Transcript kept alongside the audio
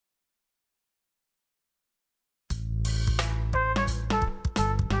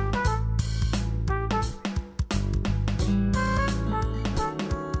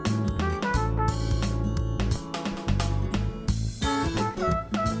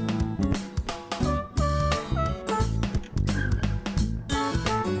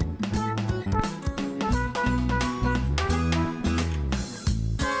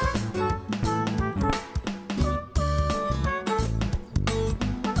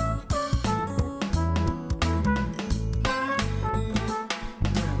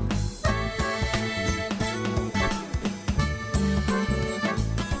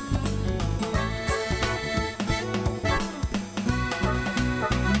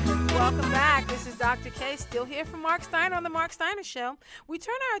Welcome back. This is Dr. K, still here from Mark Steiner on The Mark Steiner Show. We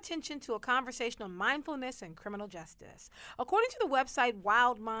turn our attention to a conversation on mindfulness and criminal justice. According to the website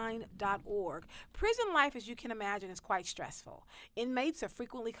wildmind.org, prison life, as you can imagine, is quite stressful. Inmates are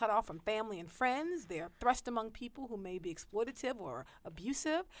frequently cut off from family and friends. They are thrust among people who may be exploitative or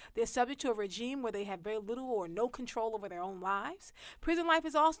abusive. They're subject to a regime where they have very little or no control over their own lives. Prison life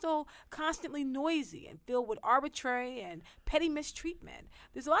is also constantly noisy and filled with arbitrary and petty mistreatment.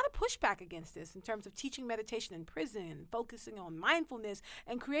 There's a lot of pushback against this in terms of teaching meditation in prison, focusing on mindfulness,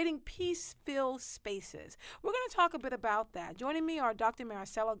 and creating peace-filled spaces. We're going to talk a bit about that. Joining me are Dr.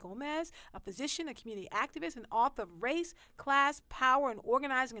 Maricela Gomez, a physician, a community activist, and author of Race, Class, Power, and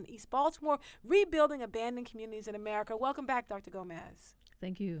Organizing in East Baltimore, Rebuilding Abandoned Communities in America. Welcome back, Dr. Gomez.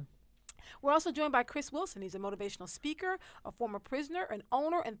 Thank you. We're also joined by Chris Wilson. He's a motivational speaker, a former prisoner, an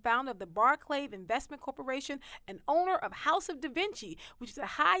owner and founder of the Barclave Investment Corporation, and owner of House of Da Vinci, which is a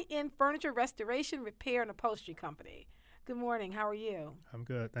high-end furniture restoration, repair, and upholstery company. Good morning. How are you? I'm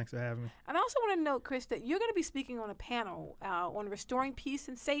good. Thanks for having me. And I also want to note, Chris, that you're going to be speaking on a panel on restoring peace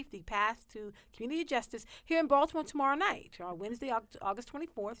and safety, path to community justice, here in Baltimore tomorrow night, Wednesday, August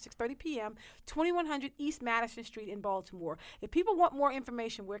 24th, 6:30 p.m., 2100 East Madison Street in Baltimore. If people want more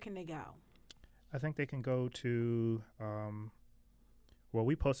information, where can they go? I think they can go to, well,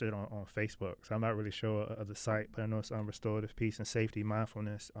 we posted it on Facebook, so I'm not really sure of the site, but I know it's Restorative Peace and Safety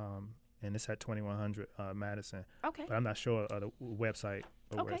Mindfulness, and it's at 2100 Madison. Okay. But I'm not sure of the website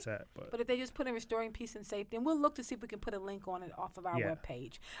or where it's at. But if they just put in Restoring Peace and Safety, and we'll look to see if we can put a link on it off of our Yeah.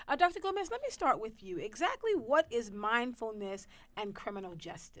 webpage. Dr. Gomez, let me start with you. Exactly what is mindfulness and criminal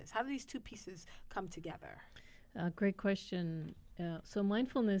justice? How do these two pieces come together? Great question. So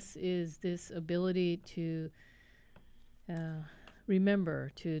mindfulness is this ability to remember,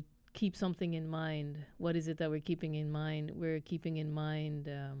 to keep something in mind. What is it that we're keeping in mind? We're keeping in mind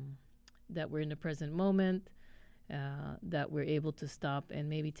that we're in the present moment, that we're able to stop and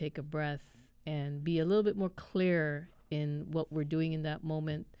maybe take a breath and be a little bit more clear in what we're doing in that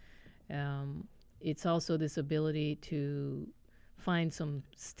moment. It's also this ability to find some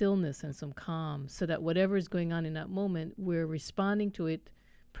stillness and some calm so that whatever is going on in that moment, we're responding to it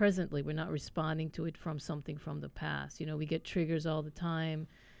presently. We're not responding to it from something from the past. You know, we get triggers all the time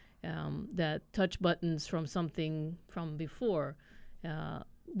that touch buttons from something from before.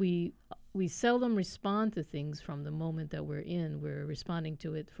 We seldom respond to things from the moment that we're in. We're responding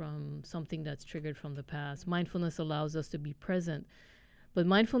to it from something that's triggered from the past. Mindfulness allows us to be present. But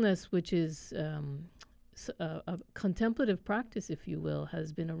mindfulness, which is a contemplative practice, if you will,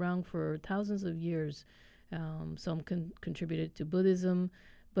 has been around for thousands of years. Some contributed to Buddhism,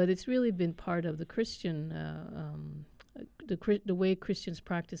 but it's really been part of the Christian, the way Christians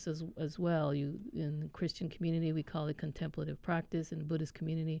practice as well. In the Christian community, we call it contemplative practice. In the Buddhist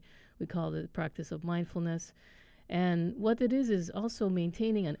community, we call it the practice of mindfulness. And what it is also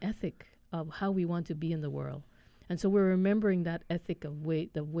maintaining an ethic of how we want to be in the world. And so we're remembering that ethic of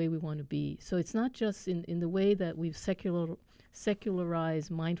the way we want to be. So it's not just in the way that we've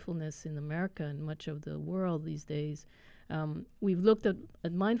secularized mindfulness in America and much of the world these days. We've looked at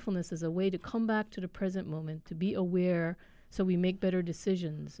mindfulness as a way to come back to the present moment, to be aware so we make better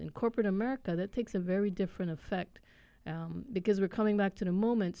decisions. In corporate America, that takes a very different effect because we're coming back to the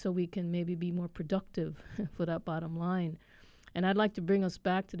moment so we can maybe be more productive for that bottom line. And I'd like to bring us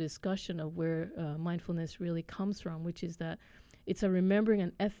back to the discussion of where mindfulness really comes from, which is that it's a remembering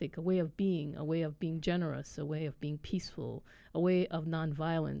an ethic, a way of being generous, a way of being peaceful, a way of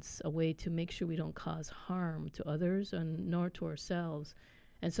nonviolence, a way to make sure we don't cause harm to others and nor to ourselves.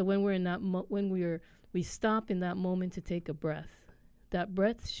 And so when we're in that, we stop in that moment to take a breath. That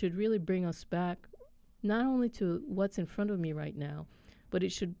breath should really bring us back, not only to what's in front of me right now, but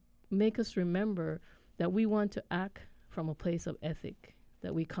it should make us remember that we want to act from a place of ethic,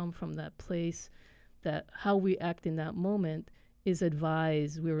 that we come from that place, that how we act in that moment is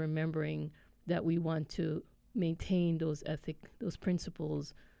advised. We're remembering that we want to maintain those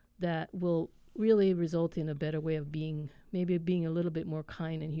principles that will really result in a better way of being, maybe being a little bit more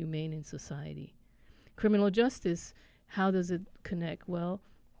kind and humane in society. Criminal justice, how does it connect? Well,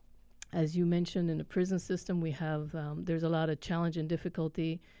 as you mentioned, in the prison system, we have, there's a lot of challenge and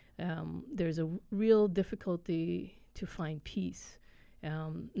difficulty. There's a real difficulty to find peace,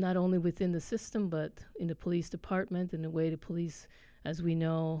 not only within the system, but in the police department and the way the police, as we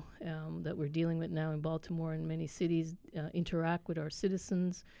know, that we're dealing with now in Baltimore and many cities, interact with our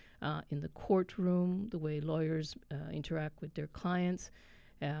citizens, in the courtroom, the way lawyers interact with their clients,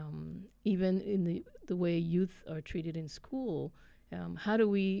 even in the way youth are treated in school. How do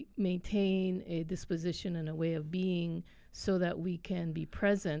we maintain a disposition and a way of being so that we can be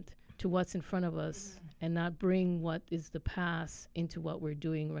present to what's in front of us and not bring what is the past into what we're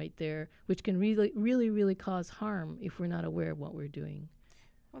doing right there, which can really cause harm if we're not aware of what we're doing.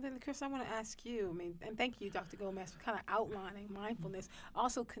 Well, then, Chris, I want to ask you, and thank you, Dr. Gomez, for kind of outlining mindfulness,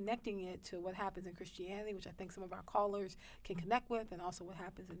 also connecting it to what happens in Christianity, which I think some of our callers can connect with, and also what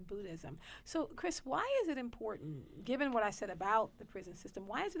happens in Buddhism. So, Chris, why is it important, given what I said about the prison system,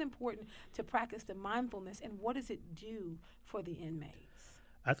 why is it important to practice the mindfulness, and what does it do for the inmates?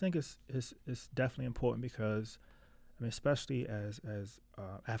 I think it's definitely important because, especially as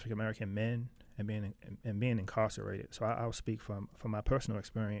African American men and being incarcerated. So I'll speak from my personal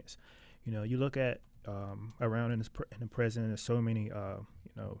experience. You look at around in the prison. There's so many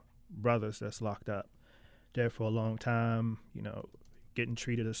brothers that's locked up there for a long time. Getting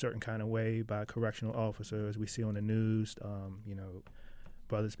treated a certain kind of way by correctional officers. We see on the news.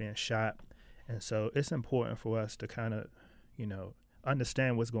 Brothers being shot, and so it's important for us to kind of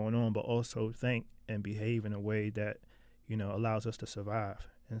understand what's going on, but also think and behave in a way that allows us to survive.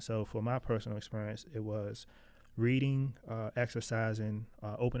 And so for my personal experience, it was reading, exercising,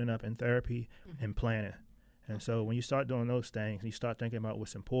 opening up in therapy, and planning. And so when you start doing those things, you start thinking about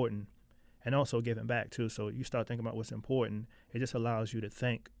what's important and also giving back too. So you start thinking about what's important. It just allows you to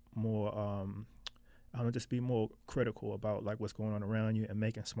think more, just be more critical about like what's going on around you and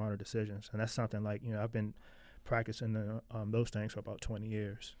making smarter decisions. And that's something like, I've been practicing those things for about 20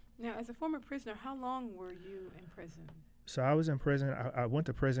 years. Now, as a former prisoner, how long were you in prison? So I was in prison. I went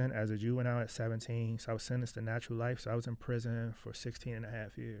to prison as a juvenile at 17. So I was sentenced to natural life. So I was in prison for 16 and a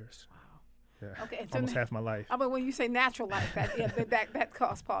half years. Wow. Yeah. Okay. So almost half my life. But when you say natural life, that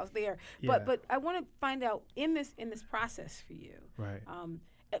caused pause there. Yeah. But I want to find out in this process for you. Right.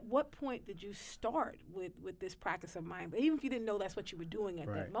 At what point did you start with this practice of mindfulness, even if you didn't know that's what you were doing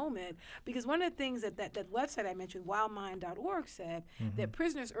at that moment? Because one of the things that website I mentioned, wildmind.org, said that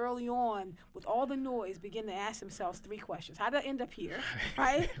prisoners early on, with all the noise, begin to ask themselves 3 questions. How did I end up here,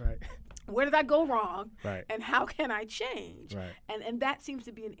 right? Right. Where did I go wrong? Right. And how can I change? Right. And that seems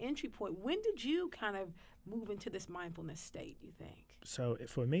to be an entry point. When did you kind of move into this mindfulness state, you think? So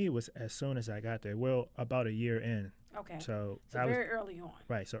for me, it was as soon as I got there. Well, about a year in. Okay. So very early on.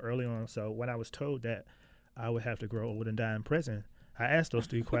 Right. So early on. So when I was told that I would have to grow old and die in prison, I asked those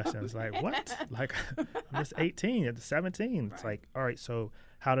 3 questions. Like, what? Like, I'm just 18, at 17. It's like, all right, so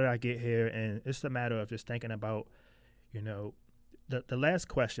how did I get here? And it's a matter of just thinking about, the last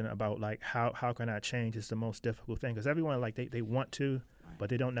question about, like, how can I change is the most difficult thing. Because everyone, like, they want to, but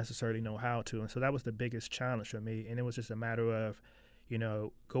they don't necessarily know how to. And so that was the biggest challenge for me. And it was just a matter of,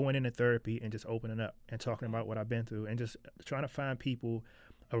 going into therapy and just opening up and talking about what I've been through and just trying to find people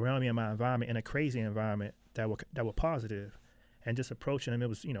around me in my environment, in a crazy environment, that were positive, and just approaching them. It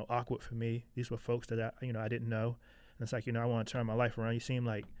was, awkward for me. These were folks that I didn't know. And it's like, I want to turn my life around. You seem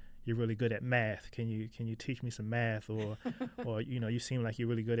like you're really good at math. Can you teach me some math? Or you seem like you're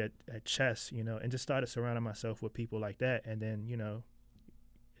really good at chess, and just started surrounding myself with people like that. And then,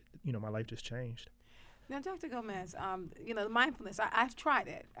 my life just changed. Now, Dr. Gomez, the mindfulness, I've tried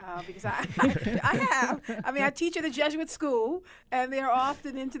it because I have. I teach at a Jesuit school, and they're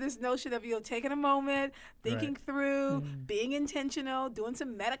often into this notion of, taking a moment, thinking through, being intentional, doing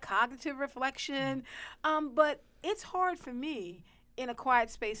some metacognitive reflection. But it's hard for me in a quiet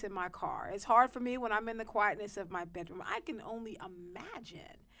space in my car. It's hard for me when I'm in the quietness of my bedroom. I can only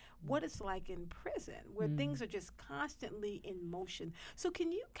imagine what it's like in prison, where things are just constantly in motion. So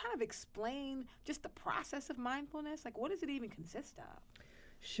can you kind of explain just the process of mindfulness? Like, what does it even consist of?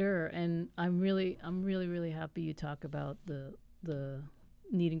 Sure, and I'm really happy you talk about the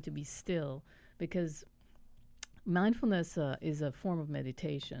needing to be still, because mindfulness is a form of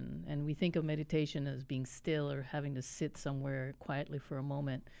meditation, and we think of meditation as being still or having to sit somewhere quietly for a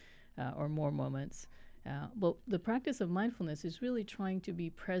moment or more moments. But the practice of mindfulness is really trying to be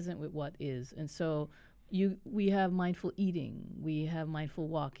present with what is. And so we have mindful eating, we have mindful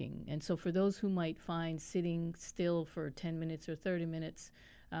walking. And so for those who might find sitting still for 10 minutes or 30 minutes,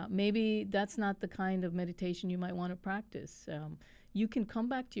 maybe that's not the kind of meditation you might want to practice. You can come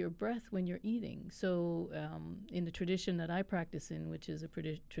back to your breath when you're eating. So in the tradition that I practice in, which is a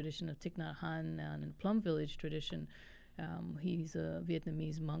tradition of Thich Nhat Hanh and the Plum Village tradition, he's a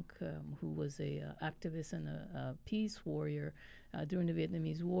Vietnamese monk who was a activist and a peace warrior during the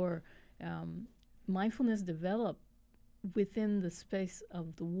Vietnamese War. Mindfulness developed within the space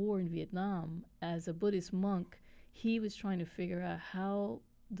of the war in Vietnam. As a Buddhist monk, he was trying to figure out how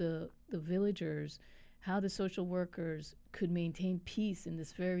the villagers, how the social workers could maintain peace in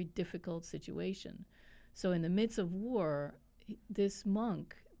this very difficult situation. So in the midst of war, this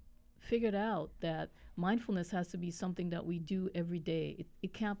monk figured out that mindfulness has to be something that we do every day.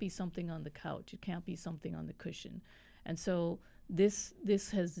 It can't be something on the couch. It can't be something on the cushion. And so this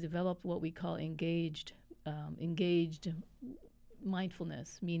has developed what we call engaged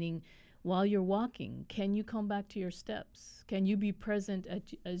mindfulness, meaning while you're walking, can you come back to your steps? Can you be present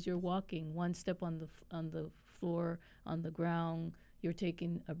as you're walking, one step on the floor, on the ground, you're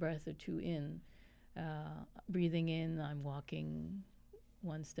taking a breath or two in, breathing in, I'm walking,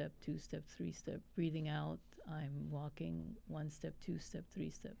 one step, two step, three step, breathing out, I'm walking, one step, two step,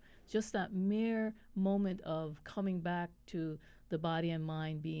 three step. Just that mere moment of coming back to the body and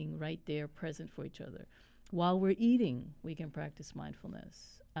mind being right there, present for each other. While we're eating, we can practice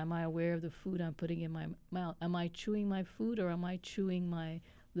mindfulness. Am I aware of the food I'm putting in my mouth? Am I chewing my food, or am I chewing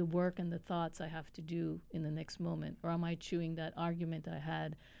the work and the thoughts I have to do in the next moment? Or am I chewing that argument I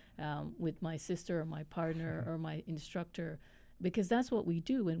had with my sister or my partner or my instructor? Because that's what we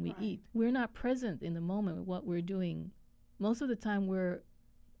do when we eat. We're not present in the moment with what we're doing. Most of the time we're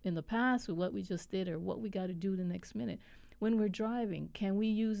in the past with what we just did or what we got to do the next minute. When we're driving, can we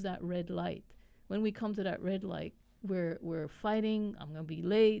use that red light? When we come to that red light, we're fighting, I'm going to be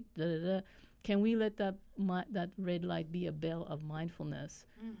late, Can we let that red light be a bell of mindfulness?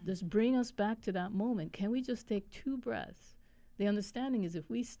 Just bring us back to that moment. Can we just take 2 breaths? The understanding is if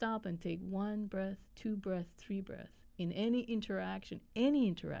we stop and take 1 breath, 2 breaths, 3 breaths, in any interaction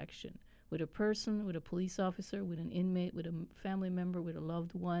with a person, with a police officer, with an inmate, with a family member, with a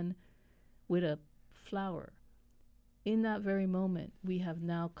loved one, with a flower, in that very moment, we have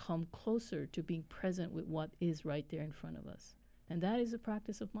now come closer to being present with what is right there in front of us. And that is a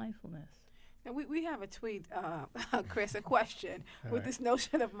practice of mindfulness. Now we have a tweet, Chris, a question with this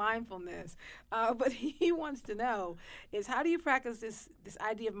notion of mindfulness. But he wants to know is how do you practice this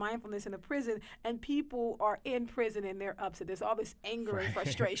idea of mindfulness in a prison, and people are in prison and they're upset. There's all this anger and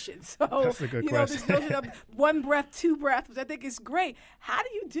frustration. So, that's a good question. This notion of 1 breath, 2 breaths, which I think is great. How do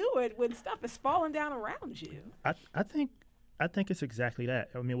you do it when stuff is falling down around you? I think it's exactly that.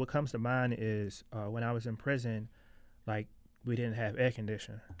 I mean, what comes to mind is when I was in prison, like, we didn't have air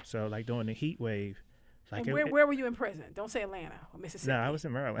conditioning. So, like, during the heat wave. Like, and where were you in prison? Don't say Atlanta or Mississippi. No, I was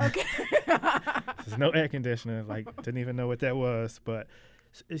in Maryland. Okay. There's no air conditioning. Like, didn't even know what that was. But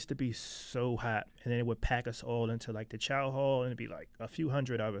it used to be so hot. And then it would pack us all into, like, the chow hall. And it'd be, like, a few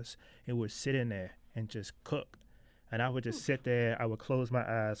hundred of us. And we'd sit in there and just cook. And I would just sit there. I would close my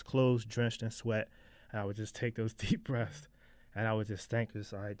eyes, clothes drenched in sweat. And I would just take those deep breaths. And I would just think,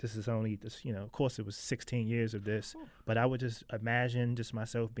 this is only this, of course it was 16 years of this, but I would just imagine just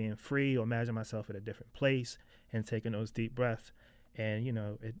myself being free, or imagine myself at a different place and taking those deep breaths. And,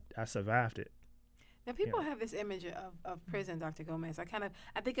 I survived it. Now, people have this image of prison, Dr. Gomez. I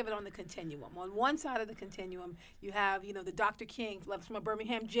think of it on the continuum. On one side of the continuum, you have, the Dr. King from a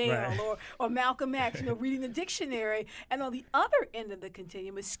Birmingham jail, or Malcolm X, reading the dictionary. And on the other end of the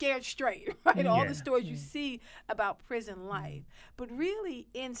continuum is Scared Straight, right? All the stories you see about prison life. But really,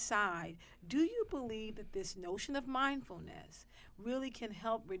 inside, do you believe that this notion of mindfulness really can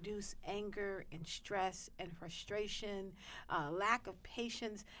help reduce anger and stress and frustration, lack of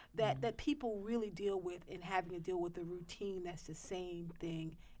patience that people really deal with in having to deal with the routine that's the same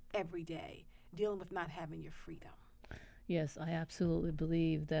thing every day, dealing with not having your freedom? Yes, I absolutely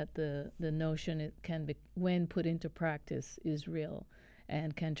believe that the notion it can be, when put into practice, is real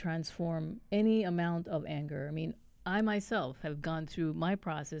and can transform any amount of anger. I mean, I myself have gone through my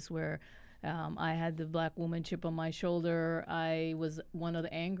process where I had the black woman chip on my shoulder. I was one of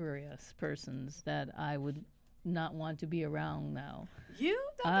the angriest persons that I would not want to be around now. You,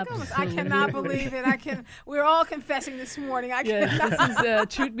 Dr. Gomez? I cannot believe it. We're all confessing this morning. This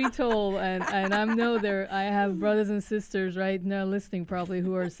is truth be told, and I know I have brothers and sisters right now listening probably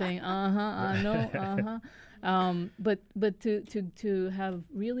who are saying, I know, but to have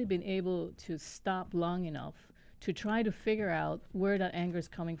really been able to stop long enough to try to figure out where that anger is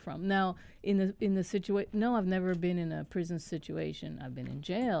coming from. Now, in the situation, no, I've never been in a prison situation. I've been in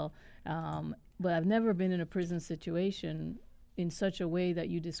jail, but I've never been in a prison situation in such a way that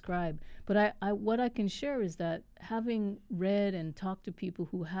you describe. But what I can share is that having read and talked to people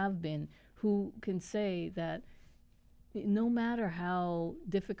who have been, who can say that no matter how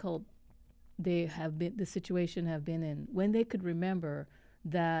difficult they have been, the situation have been in, when they could remember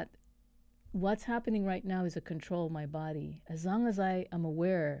that what's happening right now is a control of my body. As long as I am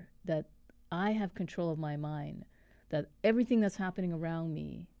aware that I have control of my mind, that everything that's happening around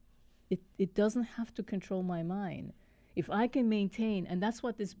me, it doesn't have to control my mind. If I can maintain, and that's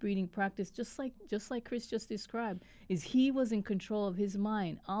what this breathing practice, just like Chris just described, is he was in control of his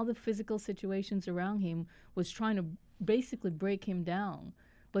mind. All the physical situations around him was trying to basically break him down.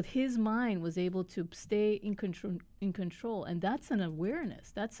 but his mind was able to stay in control, and that's an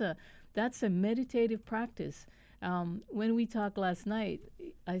awareness. That's a meditative practice. When we talked last night,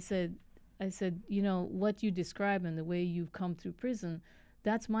 I said, what you describe and the way you've come through prison,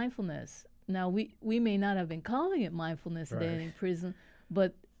 that's mindfulness. Now, we may not have been calling it mindfulness then in prison,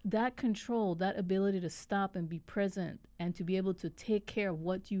 but that control, that ability to stop and be present and to be able to take care of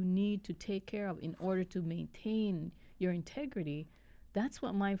what you need to take care of in order to maintain your integrity, that's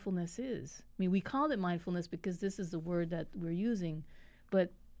what mindfulness is. I mean, we call it mindfulness because this is the word that we're using,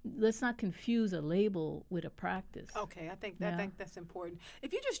 but let's not confuse a label with a practice. Okay, I think that's important.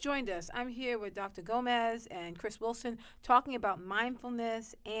 If you just joined us, I'm here with Dr. Gomez and Chris Wilson talking about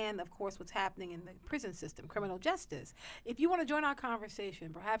mindfulness and, of course, what's happening in the prison system, criminal justice. If you want to join our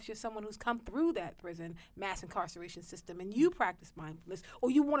conversation, perhaps you're someone who's come through that prison mass incarceration system and you practice mindfulness, or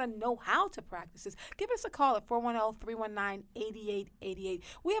you want to know how to practice this, give us a call at 410-319-8888.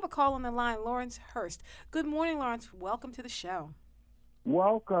 We have a call on the line, Lawrence Hurst. Good morning, Lawrence. Welcome to the show.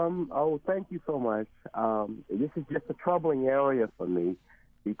 Welcome. Oh, thank you so much. This is just a troubling area for me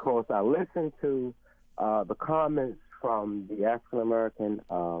because I listened to the comments from the African-American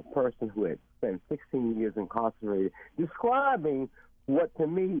person who had spent 16 years incarcerated, describing what to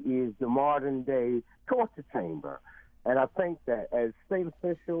me is the modern-day torture chamber. And I think that as state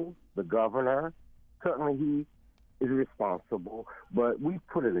officials, the governor, certainly he is responsible, but we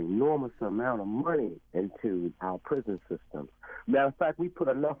put an enormous amount of money into our prison systems. Matter of fact, we put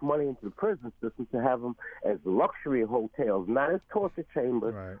enough money into the prison system to have them as luxury hotels, not as torture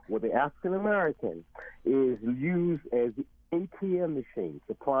chambers, where the African American is used as the ATM machine,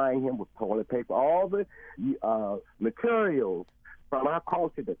 supplying him with toilet paper, all the materials from our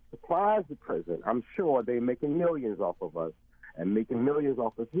culture that supplies the prison. I'm sure they're making millions off of us and making millions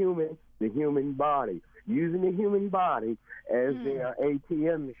off of the human body, using the human body as their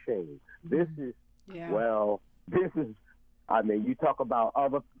ATM machine. This is, I mean, you talk about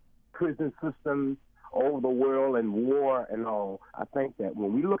other prison systems over the world and war and all. I think that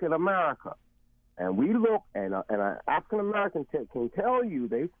when we look at America and we look, and an African-American can tell you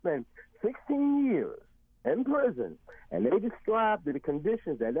they spent 16 years in prison, and they described the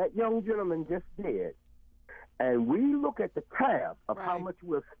conditions that young gentleman just did, and we look at the tab of how much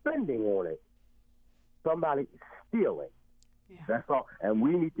we're spending on it, somebody is stealing. Yeah. That's all. And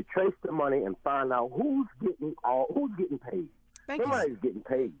we need to trace the money and find out who's getting paid. Somebody's getting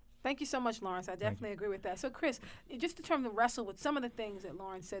paid. Thank you so much, Lawrence. I definitely agree with that. So, Chris, just to try to wrestle with some of the things that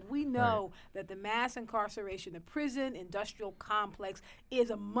Lawrence said, we know that the mass incarceration, the prison industrial complex,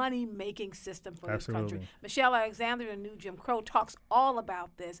 is a money-making system for this country. Michelle Alexander, the new Jim Crow, talks all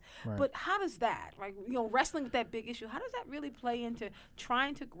about this. But how does that, wrestling with that big issue, how does that really play into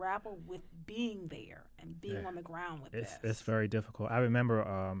trying to grapple with being there and being on the ground with this? It's very difficult. I remember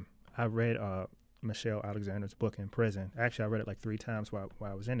I read Michelle Alexander's book in prison. Actually, I read it like 3 times while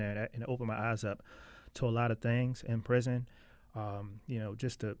I was in there, and it opened my eyes up to a lot of things in prison.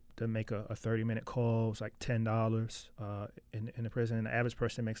 Just to make a 30-minute call was like $10 in the prison. And the average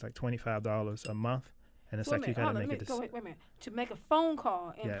person makes like $25 a month, and it's like you got to make it. Wait a minute. To make a phone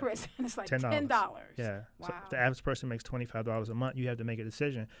call in prison, it's like $10. Yeah. Wow. So if the average person makes $25 a month, you have to make a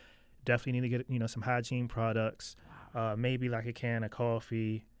decision. Definitely need to get some hygiene products, maybe like a can of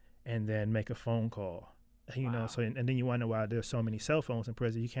coffee, and then make a phone call, So and then you wonder why there's so many cell phones in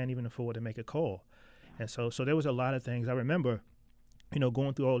prison. You can't even afford to make a call, and so there was a lot of things. I remember,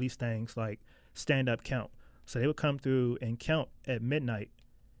 going through all these things like stand-up count. So they would come through and count at midnight,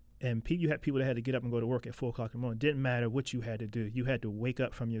 and you had people that had to get up and go to work at 4 o'clock in the morning. Didn't matter what you had to do. You had to wake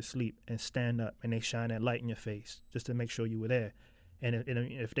up from your sleep and stand up, and they shine that light in your face just to make sure you were there. And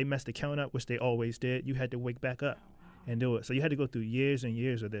if they messed the count up, which they always did, you had to wake back up and do it. So you had to go through years and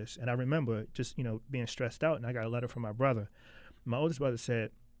years of this. And I remember just, being stressed out, and I got a letter from my brother. My oldest brother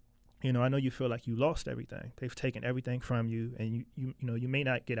said, I know you feel like you lost everything. They've taken everything from you, and you may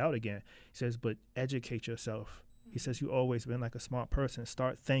not get out again. He says, but educate yourself. He says, you've always been like a smart person.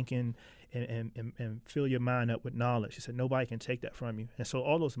 Start thinking and fill your mind up with knowledge. He said, nobody can take that from you. And so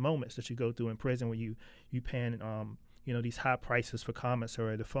all those moments that you go through in prison where you paying these high prices for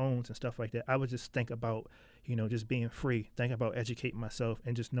commissary, the phones and stuff like that, I would just think about just being free, think about educating myself,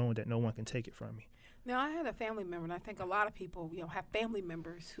 and just knowing that no one can take it from me. Now, I had a family member, and I think a lot of people, have family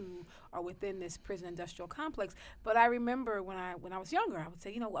members who are within this prison industrial complex. But I remember when I was younger, I would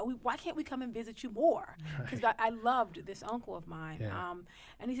say, why can't we come and visit you more? Because I loved this uncle of mine. Yeah.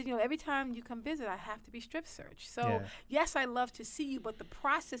 And he said, every time you come visit, I have to be strip searched. So, yes, I love to see you, but the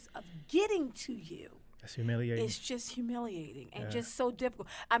process of getting to you It's humiliating. It's just humiliating and just so difficult.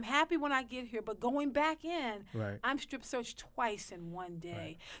 I'm happy when I get here, but going back in, I'm strip searched twice in one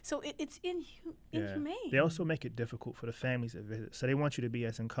day. So it's inhumane. They also make it difficult for the families that visit. So they want you to be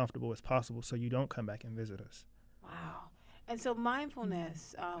as uncomfortable as possible so you don't come back and visit us. Wow. And so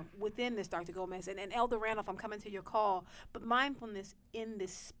mindfulness within this, Dr. Gomez, and Elder Randolph, I'm coming to your call, but mindfulness in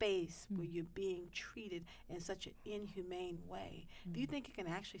this space where you're being treated in such an inhumane way, do you think it can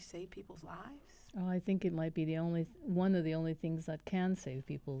actually save people's lives? Oh, I think it might be one of the only things that can save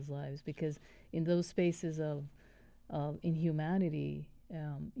people's lives, because in those spaces of inhumanity,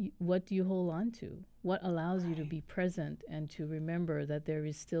 what do you hold on to? What allows you to be present and to remember that there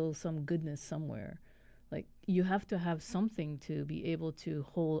is still some goodness somewhere? Like, you have to have something to be able to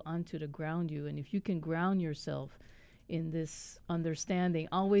hold onto to ground you. And if you can ground yourself in this understanding,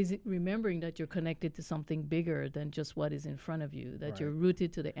 always remembering that you're connected to something bigger than just what is in front of you, that you're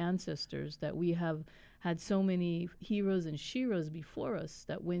rooted to the ancestors, that we have had so many heroes and sheroes before us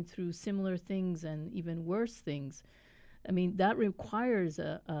that went through similar things and even worse things. I mean, that requires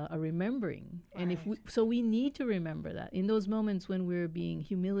a remembering. And so we need to remember that in those moments when we're being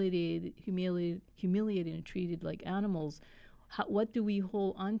humiliated and treated like animals. What do we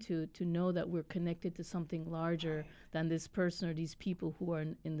hold on to know that we're connected to something larger than this person or these people who are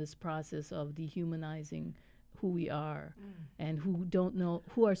in this process of dehumanizing who we are, and who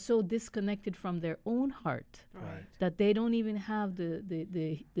are so disconnected from their own heart that they don't even have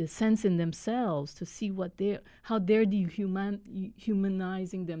the sense in themselves to see how they're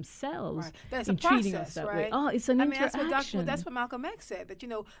dehumanizing themselves in treating us that way. Oh, it's an interaction. That's what Malcolm X said, that,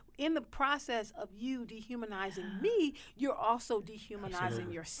 in the process of you dehumanizing me, you're also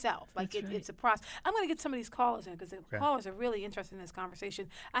dehumanizing yourself. Like it's a process. I'm going to get some of these callers in, because the callers are really interested in this conversation.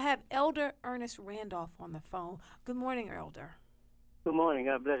 I have Elder Ernest Randolph on the phone. Good morning, Elder. Good morning.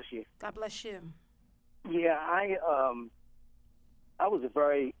 God bless you. God bless you. Yeah, I was a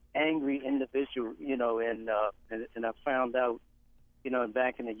very angry individual, and I found out,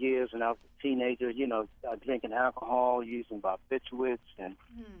 back in the years when I was a teenager, drinking alcohol, using barbiturates, and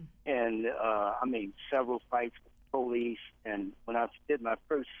I made several fights with the police. And when I did my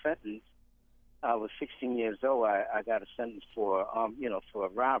first sentence, I was 16 years old. I got a sentence for a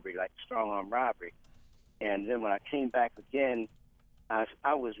robbery, like strong arm robbery. And then when I came back again,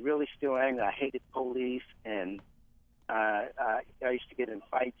 I was really still angry. I hated police, and I used to get in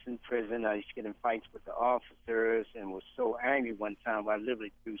fights in prison. I used to get in fights with the officers, and was so angry one time I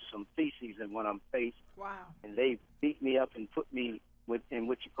literally threw some feces in one of them face. Wow. And they beat me up and put me in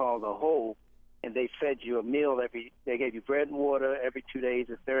what you call the hole, and they fed you a meal they gave you bread and water every 2 days.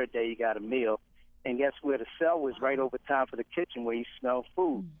 The third day you got a meal. And guess where? The cell was right over top of the kitchen where you smell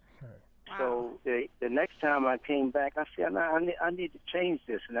food. So the next time I came back, I said, I need to change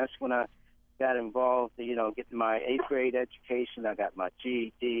this. And that's when I got involved, getting my 8th grade education. I got my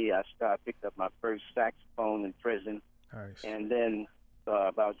GED. I picked up my first saxophone in prison. Nice. And then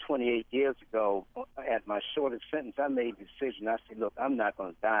about 28 years ago, at my shortest sentence, I made the decision. I said, look, I'm not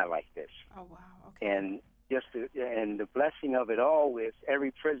going to die like this. Oh, wow. Okay. And the blessing of it all is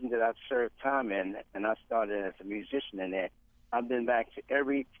every prison that I've served time in, and I started as a musician in there, I've been back to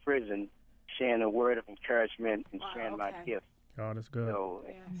every prison sharing a word of encouragement and sharing my gift. Oh, that's good. So,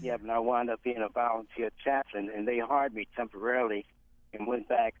 but I wound up being a volunteer chaplain, and they hired me temporarily and went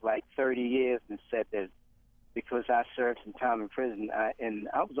back like 30 years and said that because I served some time in prison, and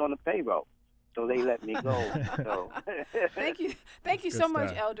I was on the payroll. So they let me go. So. Thank you so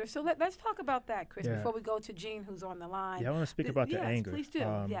much, Elder. So let's talk about that, Chris, before we go to Jean, who's on the line. Yeah, I want to speak about the anger. Please do.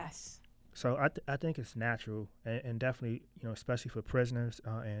 Yes. So I think it's natural, and definitely, especially for prisoners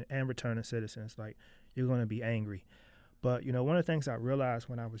and returning citizens, like, you're going to be angry. But, one of the things I realized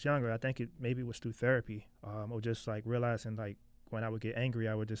when I was younger, I think it maybe was through therapy, or just like realizing, like, when I would get angry,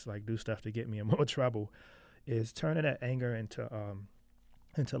 I would just like do stuff to get me in more trouble, is turning that anger into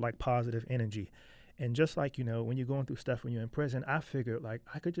like positive energy. And just like, when you're going through stuff when you're in prison, I figured like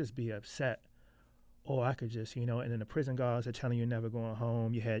I could just be upset, or I could just, and then the prison guards are telling you you're never going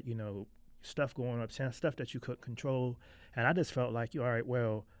home. You had, stuff going up, stuff that you couldn't control. And I just felt like, all right,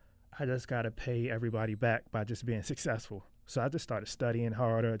 well, I just got to pay everybody back by just being successful. So I just started studying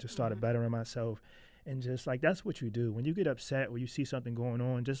harder, just started bettering myself. And just like, that's what you do. When you get upset or you see something going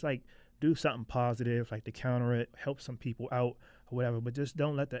on, just like do something positive, like to counter it, help some people out or whatever. But just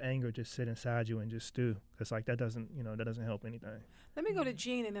don't let the anger just sit inside you and just stew. Because like that doesn't help anything. Let me go to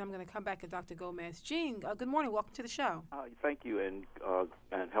Jean, and then I'm going to come back to Dr. Gomez. Jean, good morning. Welcome to the show. Thank you, and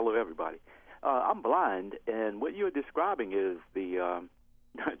hello, everybody. I'm blind, and what you're describing is the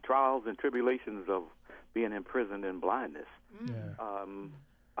trials and tribulations of being imprisoned in blindness. Yeah.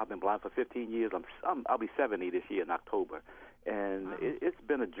 I've been blind for 15 years. I'll be 70 this year in October, and it's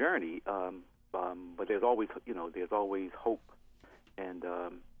been a journey. But there's always hope. And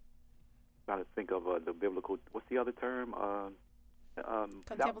trying to think of the biblical. What's the other term?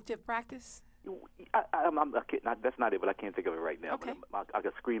 Contemplative practice. That's not it, but I can't think of it right now. Okay. But I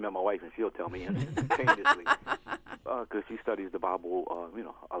can scream at my wife, and she'll tell me instantaneously because she studies the Bible,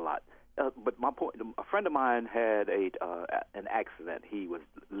 a lot. But my point: a friend of mine had an accident. He was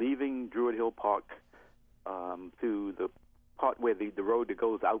leaving Druid Hill Park to the part where the road that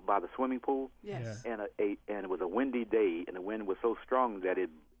goes out by the swimming pool. Yes. And it was a windy day, and the wind was so strong that it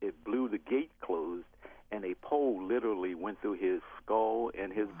blew the gate closed, and a pole literally went through his skull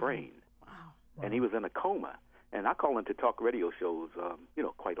and his brain. And he was in a coma. And I call into talk radio shows,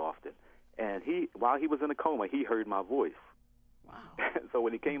 quite often. And while he was in a coma, he heard my voice. Wow. So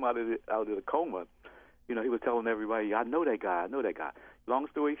when he came out of the coma, he was telling everybody, I know that guy. Long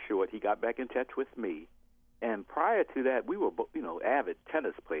story short, he got back in touch with me. And prior to that, we were, avid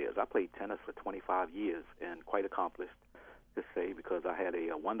tennis players. I played tennis for 25 years and quite accomplished, to say, because I had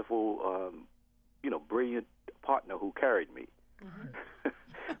a wonderful, brilliant partner who carried me. Mm-hmm.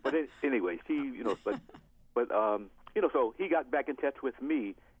 But anyway, so he got back in touch with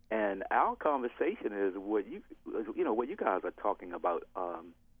me, and our conversation is what you guys are talking about,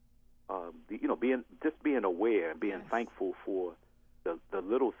 being aware and being thankful for the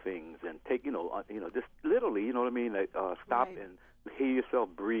little things, and take, just literally, you know what I mean, stop and hear yourself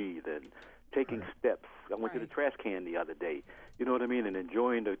breathe, and taking steps. I went to the trash can the other day, you know what I mean, and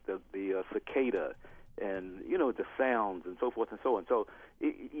enjoying the cicada, and the sounds and so forth and so on. So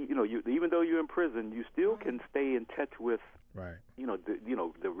even though you're in prison, you still can stay in touch with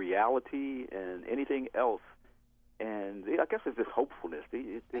the reality and anything else. And I guess it's just hopefulness.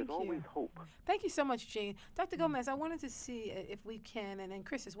 There's always hope. Thank you so much, Gene. Dr. Gomez, I wanted to see if we can, and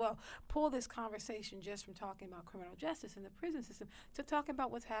Chris as well, pull this conversation just from talking about criminal justice and the prison system to talking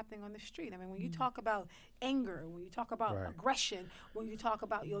about what's happening on the street. I mean, when you talk about anger, when you talk about aggression, when you talk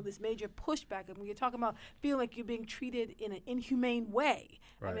about this major pushback, and when you're talking about feeling like you're being treated in an inhumane way.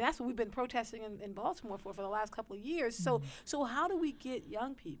 I mean, that's what we've been protesting in Baltimore for the last couple of years. So how do we get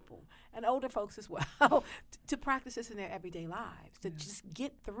young people and older folks as well to practice this in their everyday lives, to just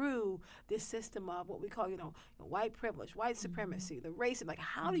get through this system of what we call, white privilege, white supremacy, the racism? Like,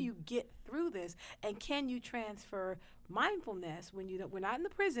 how do you get through this? And can you transfer mindfulness when we're not in the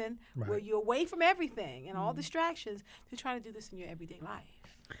prison, where you're away from everything and all distractions, to try to do this in your everyday life?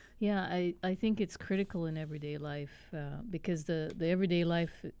 Yeah, I think it's critical in everyday life because the everyday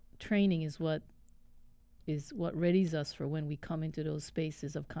life training is what readies us for when we come into those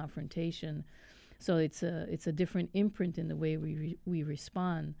spaces of confrontation. So it's a different imprint in the way we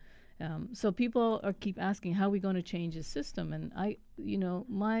respond. So people keep asking, how are we going to change the system? And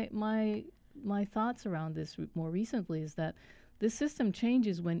my thoughts around this more recently is that this system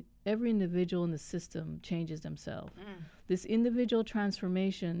changes when every individual in the system changes themselves. This individual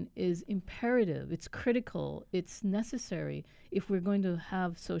transformation is imperative. It's critical. It's necessary if we're going to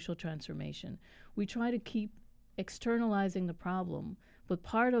have social transformation. We try to keep externalizing the problem. But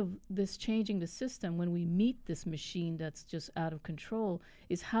part of this changing the system, when we meet this machine that's just out of control,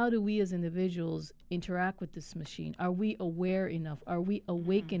 is how do we as individuals interact with this machine? Are we aware enough? Are we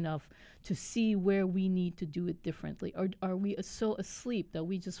awake enough to see where we need to do it differently? Or are we so asleep that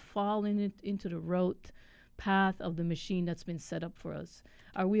we just fall into the rote path of the machine that's been set up for us?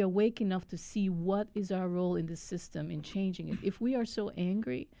 Are we awake enough to see what is our role in the system in changing it? If we are so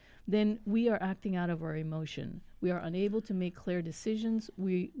angry, then we are acting out of our emotion. We are unable to make clear decisions.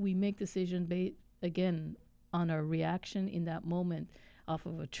 We make decisions again on our reaction in that moment off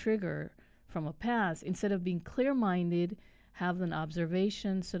of a trigger from a past, instead of being clear-minded, have an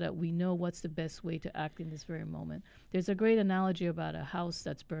observation so that we know what's the best way to act in this very moment. There's a great analogy about a house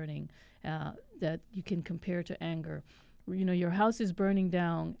that's burning that you can compare to anger. Your house is burning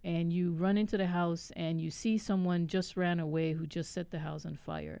down, and you run into the house and you see someone just ran away who just set the house on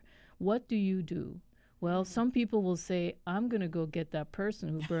fire. What do? Well, some people will say, I'm going to go get that person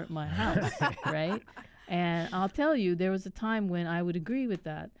who burnt my house, right? And I'll tell you, there was a time when I would agree with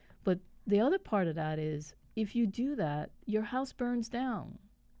that. But the other part of that is, if you do that, your house burns down,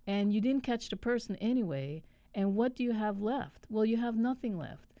 and you didn't catch the person anyway, and what do you have left? Well, you have nothing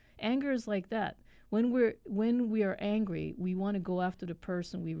left. Anger is like that. When we are angry, we want to go after the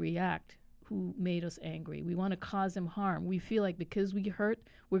person we react who made us angry. We want to cause them harm. We feel like because we hurt,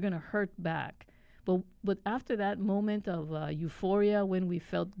 we're going to hurt back. But after that moment of euphoria, when we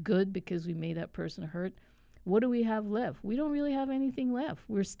felt good because we made that person hurt, what do we have left? We don't really have anything left.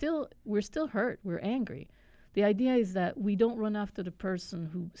 We're still hurt. We're angry. The idea is that we don't run after the person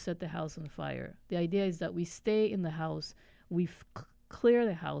who set the house on fire. The idea is that we stay in the house, we clear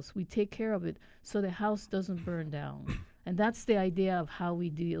the house, we take care of it so the house doesn't burn down. And that's the idea of how we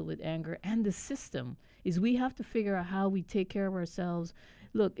deal with anger. And the system is we have to figure out how we take care of ourselves.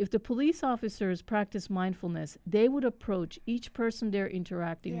 Look, if the police officers practice mindfulness, they would approach each person they're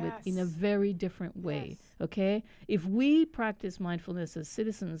interacting with in a very different way, okay? If we practice mindfulness as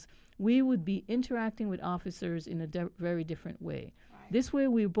citizens, we would be interacting with officers in a very different way. Right. This way,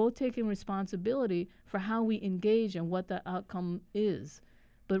 we're both taking responsibility for how we engage and what the outcome is.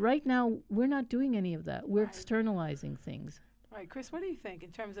 But right now, we're not doing any of that. We're externalizing things. Right. Chris, what do you think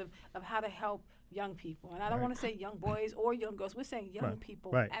in terms of how to help young people? And I don't want to say young boys or young girls. We're saying young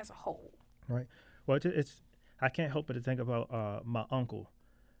people as a whole. Right. Well, it's I can't help but to think about my uncle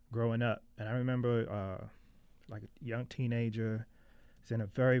growing up. And I remember like a young teenager. He's in a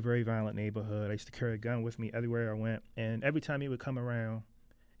very, very violent neighborhood. I used to carry a gun with me everywhere I went. And every time he would come around,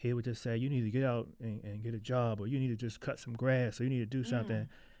 he would just say, you need to get out and get a job, or you need to just cut some grass, or you need to do something.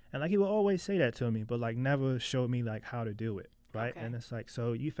 And like he would always say that to me, but like never show me like how to do it. Right. Okay. And it's like,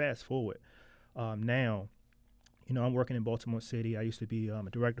 so you fast forward. Now, you know, I'm working in Baltimore City. I used to be a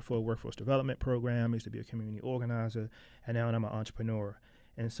director for a workforce development program. I used to be a community organizer, and now I'm an entrepreneur.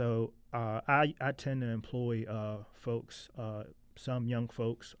 And so I tend to employ folks, some young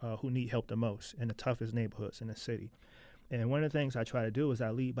folks who need help the most in the toughest neighborhoods in the city. And one of the things I try to do is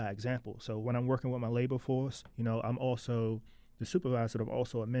I lead by example. So when I'm working with my labor force, you know, I'm also the supervisor, but I'm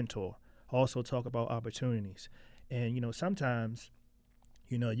also a mentor. I also talk about opportunities. And, you know, sometimes,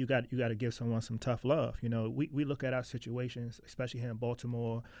 you know, you got to give someone some tough love. You know, we look at our situations, especially here in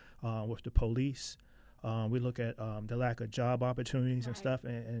Baltimore with the police. We look at the lack of job opportunities and stuff.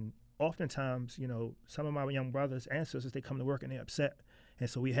 And oftentimes, you know, some of my young brothers and sisters, they come to work and they're upset. And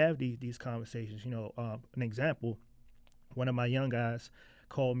so we have these conversations. You know, an example, one of my young guys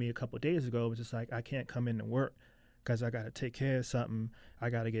called me a couple of days ago. It was just like, I can't come in to work because I got to take care of something. I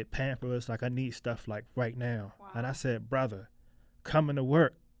got to get Pampers. Like, I need stuff like right now. Wow. And I said, brother, coming to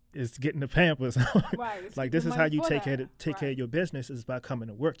work is getting the Pampers. Like, this is how you take care of your business, is by coming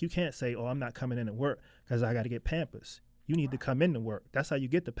to work. You can't say, oh, I'm not coming in to work because I got to get Pampers. You need to come in to work. That's how you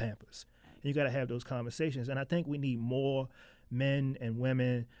get the Pampers. And you got to have those conversations. And I think we need more men and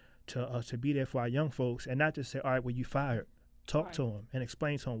women to be there for our young folks and not just say, all right, well, you fired. Talk to them and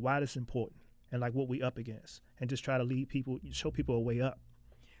explain to them why this is important and like what we up against, and just try to lead people, show people a way up.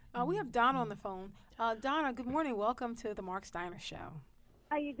 We have Donna on the phone. Donna, good morning. Welcome to the Mark Steiner Show.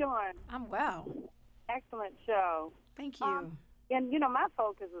 How you doing? I'm well. Excellent show. Thank you. And, you know, my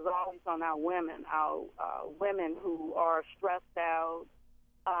focus is always on our women who are stressed out,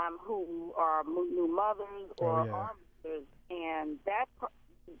 who are new mothers or are mothers. And that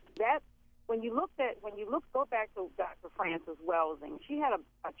go back to Dr. Frances Welsing, she had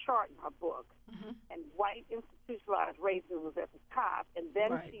a chart in her book, and white institutionalized racism was at the top, and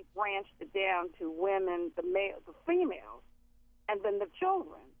then she branched it down to women, the females, and then the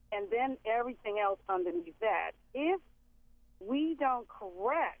children, and then everything else underneath that. If we don't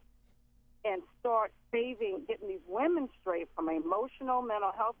correct and start getting these women straight from emotional,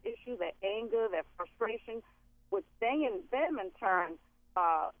 mental health issues, that anger, that frustration, which they in turn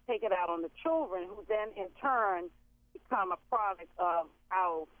take it out on the children, who then in turn become a product of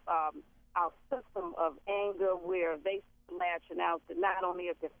our system of anger, where they lashing out to not only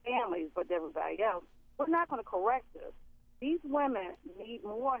at their families but everybody else. We're not going to correct this. These women need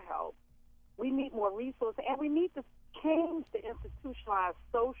more help. We need more resources, and we need to change the institutionalized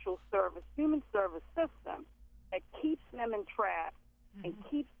social service, human service system that keeps them entrapped and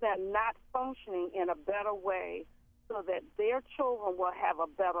keeps them not functioning in a better way, so that their children will have a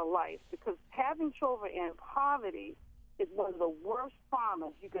better life. Because having children in poverty is one of the worst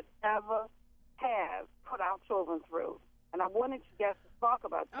traumas you could ever put our children through. And I wanted you guys to talk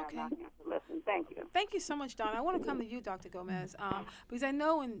about that. Okay. And I have to listen. Thank you. Thank you so much, Donna. I want to come to you, Dr. Gomez, because I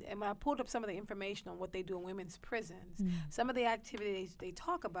know and when I pulled up some of the information on what they do in women's prisons, some of the activities they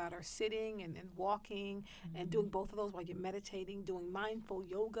talk about are sitting and walking and doing both of those while you're meditating, doing mindful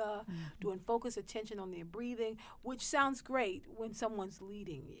yoga, doing focused attention on their breathing, which sounds great when someone's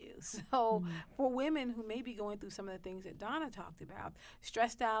leading you. So for women who may be going through some of the things that Donna talked about,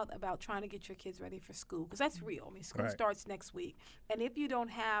 stressed out about trying to get your kids ready for school, because that's real. I mean, school starts next week. And if if you don't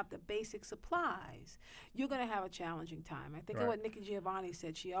have the basic supplies, you're going to have a challenging time. I think of what Nikki Giovanni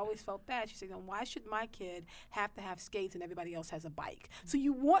said. She always felt bad. She said, why should my kid have to have skates and everybody else has a bike? So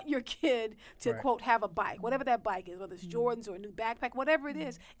you want your kid to, quote, have a bike, whatever that bike is, whether it's Jordans or a new backpack, whatever it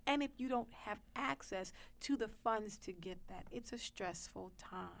is. And if you don't have access to the funds to get that, it's a stressful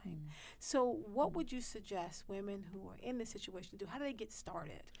time. So what would you suggest women who are in this situation do? How do they get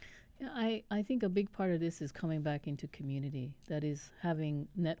started? I think a big part of this is coming back into community. That is having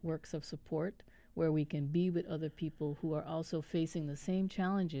networks of support where we can be with other people who are also facing the same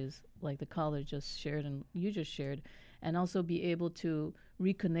challenges like the caller just shared and you just shared, and also be able to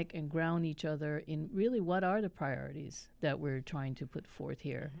reconnect and ground each other in really what are the priorities that we're trying to put forth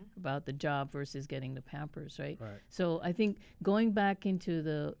here about the job versus getting the Pampers, right? So I think going back into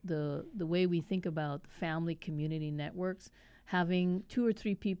the way we think about family community networks, having 2 or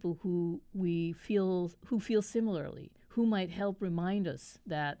 3 people who feel similarly, who might help remind us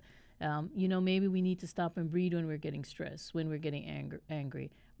that, maybe we need to stop and breathe when we're getting stressed, when we're getting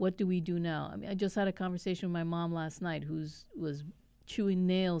angry. What do we do now? I mean, I just had a conversation with my mom last night was chewing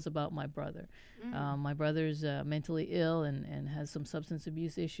nails about my brother. My brother's mentally ill and has some substance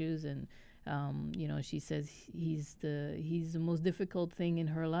abuse issues, and she says he's the most difficult thing in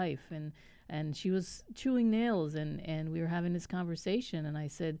her life, and she was chewing nails, and we were having this conversation, and I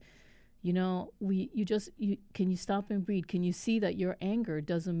said, can you stop and breathe? Can you see that your anger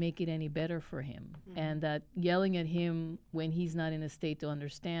doesn't make it any better for him, and that yelling at him when he's not in a state to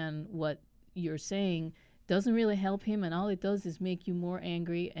understand what you're saying doesn't really help him, and all it does is make you more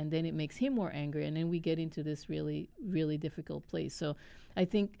angry, and then it makes him more angry, and then we get into this really, really difficult place. So I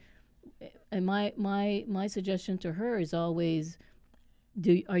think, and my suggestion to her is always,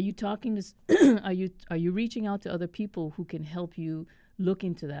 are you talking to are you reaching out to other people who can help you look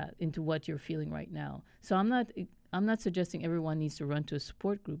into what you're feeling right now? So I'm not suggesting everyone needs to run to a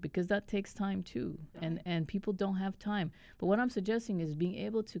support group, because that takes time too, and people don't have time. But what I'm suggesting is being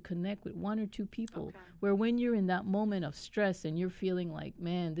able to connect with 1 or 2 people where when you're in that moment of stress and you're feeling like,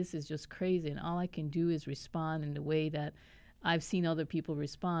 man, this is just crazy, and all I can do is respond in the way that I've seen other people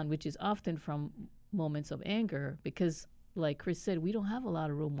respond, which is often from moments of anger, because like Chris said, we don't have a lot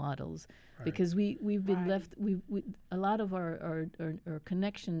of role models, because we've been left, a lot of our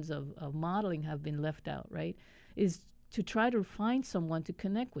connections of modeling have been left out, right? Is to try to find someone to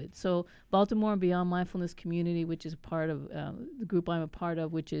connect with. So Baltimore and Beyond Mindfulness Community, which is part of the group I'm a part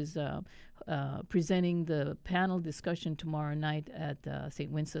of, which is presenting the panel discussion tomorrow night at St.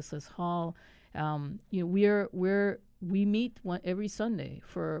 Wenceslas Hall. We meet every Sunday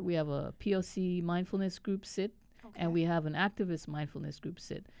we have a POC mindfulness group sit, and we have an activist mindfulness group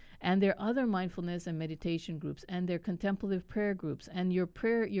sit. And there are other mindfulness and meditation groups, and there are contemplative prayer groups, and your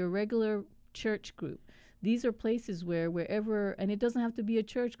regular church group. These are places wherever, and it doesn't have to be a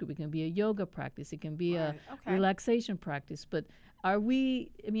church group. It can be a yoga practice. It can be a relaxation practice. But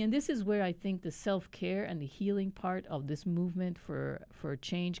this is where I think the self-care and the healing part of this movement for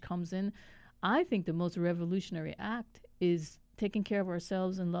change comes in. I think the most revolutionary act is taking care of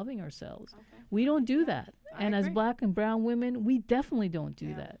ourselves and loving ourselves. We don't do that. And as Black and brown women, we definitely don't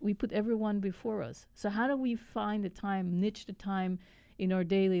do that. We put everyone before us. So how do we find the time, niche the time in our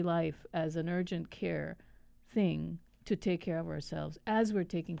daily life as an urgent care thing to take care of ourselves as we're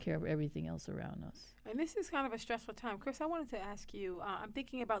taking care of everything else around us? And this is kind of a stressful time. Chris, I wanted to ask you, I'm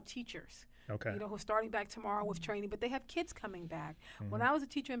thinking about teachers, who are starting back tomorrow with training, but they have kids coming back. When I was a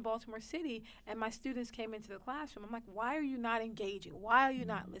teacher in Baltimore City and my students came into the classroom, I'm like, why are you not engaging? Why are you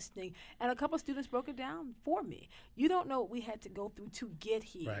not listening? And a couple of students broke it down for me. You don't know what we had to go through to get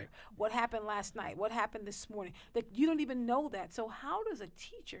here. What happened last night? What happened this morning? You don't even know that. So how does a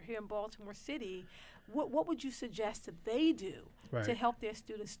teacher here in Baltimore City, what would you suggest that they do to help their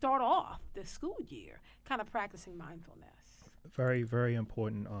students start off the school year kind of practicing mindfulness? Very, very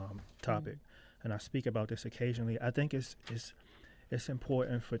important topic, and I speak about this occasionally. I think it's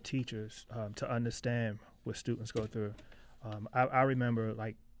important for teachers to understand what students go through. I remember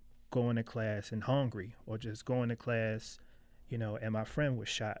going to class and hungry, or just going to class, and my friend was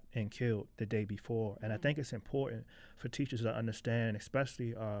shot and killed the day before. And I think it's important for teachers to understand,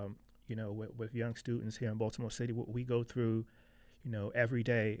 especially with young students here in Baltimore City, what we go through, every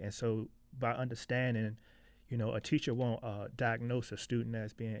day. And so by understanding, a teacher won't diagnose a student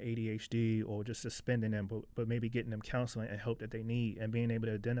as being ADHD or just suspending them, but maybe getting them counseling and help that they need, and being able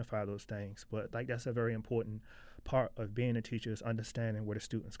to identify those things. But that's a very important part of being a teacher, is understanding where the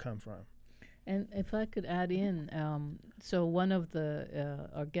students come from. And if I could add in, so one of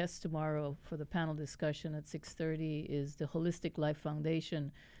our guests tomorrow for the panel discussion at 6:30 is the Holistic Life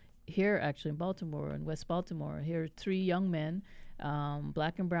Foundation here, actually in Baltimore, in West Baltimore. Here are 3 young men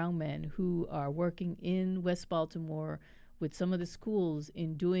black and brown men who are working in West Baltimore with some of the schools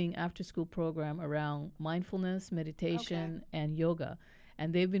in doing after-school program around mindfulness, meditation, and yoga.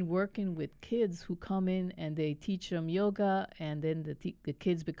 And they've been working with kids who come in and they teach them yoga, and then the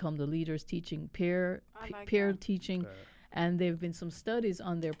kids become the leaders teaching peer teaching. And there have been some studies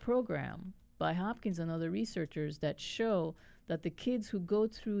on their program by Hopkins and other researchers that show that the kids who go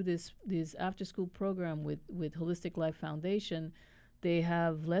through this after-school program with Holistic Life Foundation, they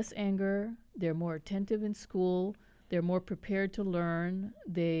have less anger, they're more attentive in school, they're more prepared to learn,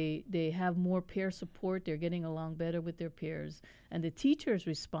 they have more peer support, they're getting along better with their peers, and the teachers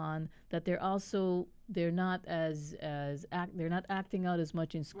respond that they're not acting out as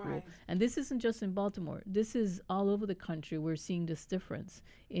much in school. Right. And this isn't just in Baltimore. This is all over the country. We're seeing this difference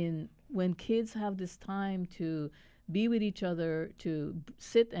in when kids have this time to be with each other, to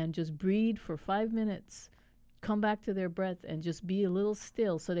sit and just breathe for 5 minutes, come back to their breath and just be a little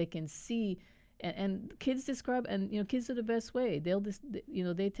still so they can see. And kids describe, and kids are the best way. They'll just,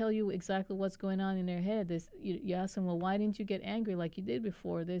 they tell you exactly what's going on in their head. You ask them, well, why didn't you get angry like you did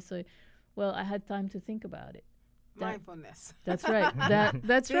before? They say, well, I had time to think about it. Mindfulness. That's right.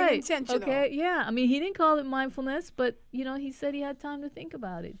 That's right. Intentional. Okay. Yeah. I mean, he didn't call it mindfulness, but he said he had time to think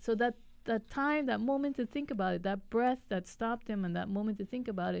about it. So that time, that moment to think about it, that breath that stopped him, and that moment to think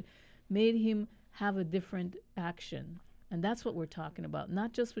about it, made him have a different action. And that's what we're talking about,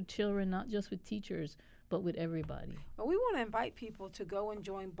 not just with children, not just with teachers, but with everybody. Well, we want to invite people to go and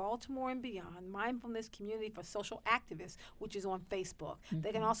join Baltimore and Beyond Mindfulness Community for Social Activists, which is on Facebook. Mm-hmm.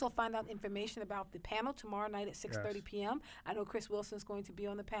 They can also find out information about the panel tomorrow night at 6:30 p.m. I know Chris Wilson's going to be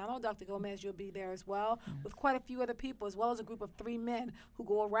on the panel. Dr. Gomez, you'll be there as well, with quite a few other people, as well as a group of 3 men who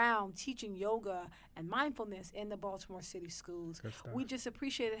go around teaching yoga and mindfulness in the Baltimore City schools. We just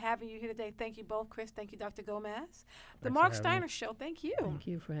appreciated having you here today. Thank you both, Chris. Thank you, Dr. Gomez. The Mark Steiner Show, thank you. Thank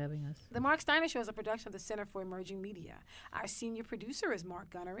you for having us. The Mark Steiner Show is a production of the Center for Emerging Media. Our senior producer is Mark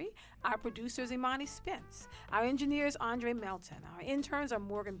Gunnery. Our producer is Imani Spence. Our engineer is Andre Melton. Our interns are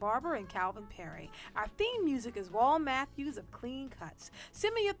Morgan Barber and Calvin Perry. Our theme music is Wall Matthews of Clean Cuts.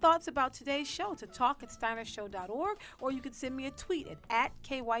 Send me your thoughts about today's show to talk@steinershow.org, or you can send me a tweet at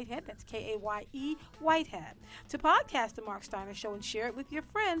 @KWhitehead, that's K-A-Y-E, Whitehead. To podcast The Mark Steiner Show and share it with your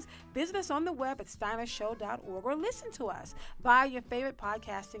friends, visit us on the web at steinershow.org, or listen to us via your favorite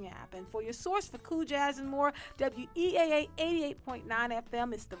podcasting app. And for your source for cool jazz and more, WEAA 88.9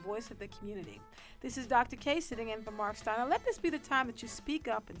 FM is the voice of the community. This is Dr. K sitting in for Mark Steiner. Let this be the time that you speak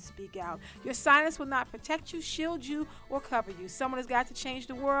up and speak out. Your silence will not protect you, shield you, or cover you. Someone has got to change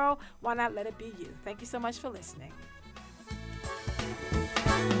the world. Why not let it be you? Thank you so much for listening.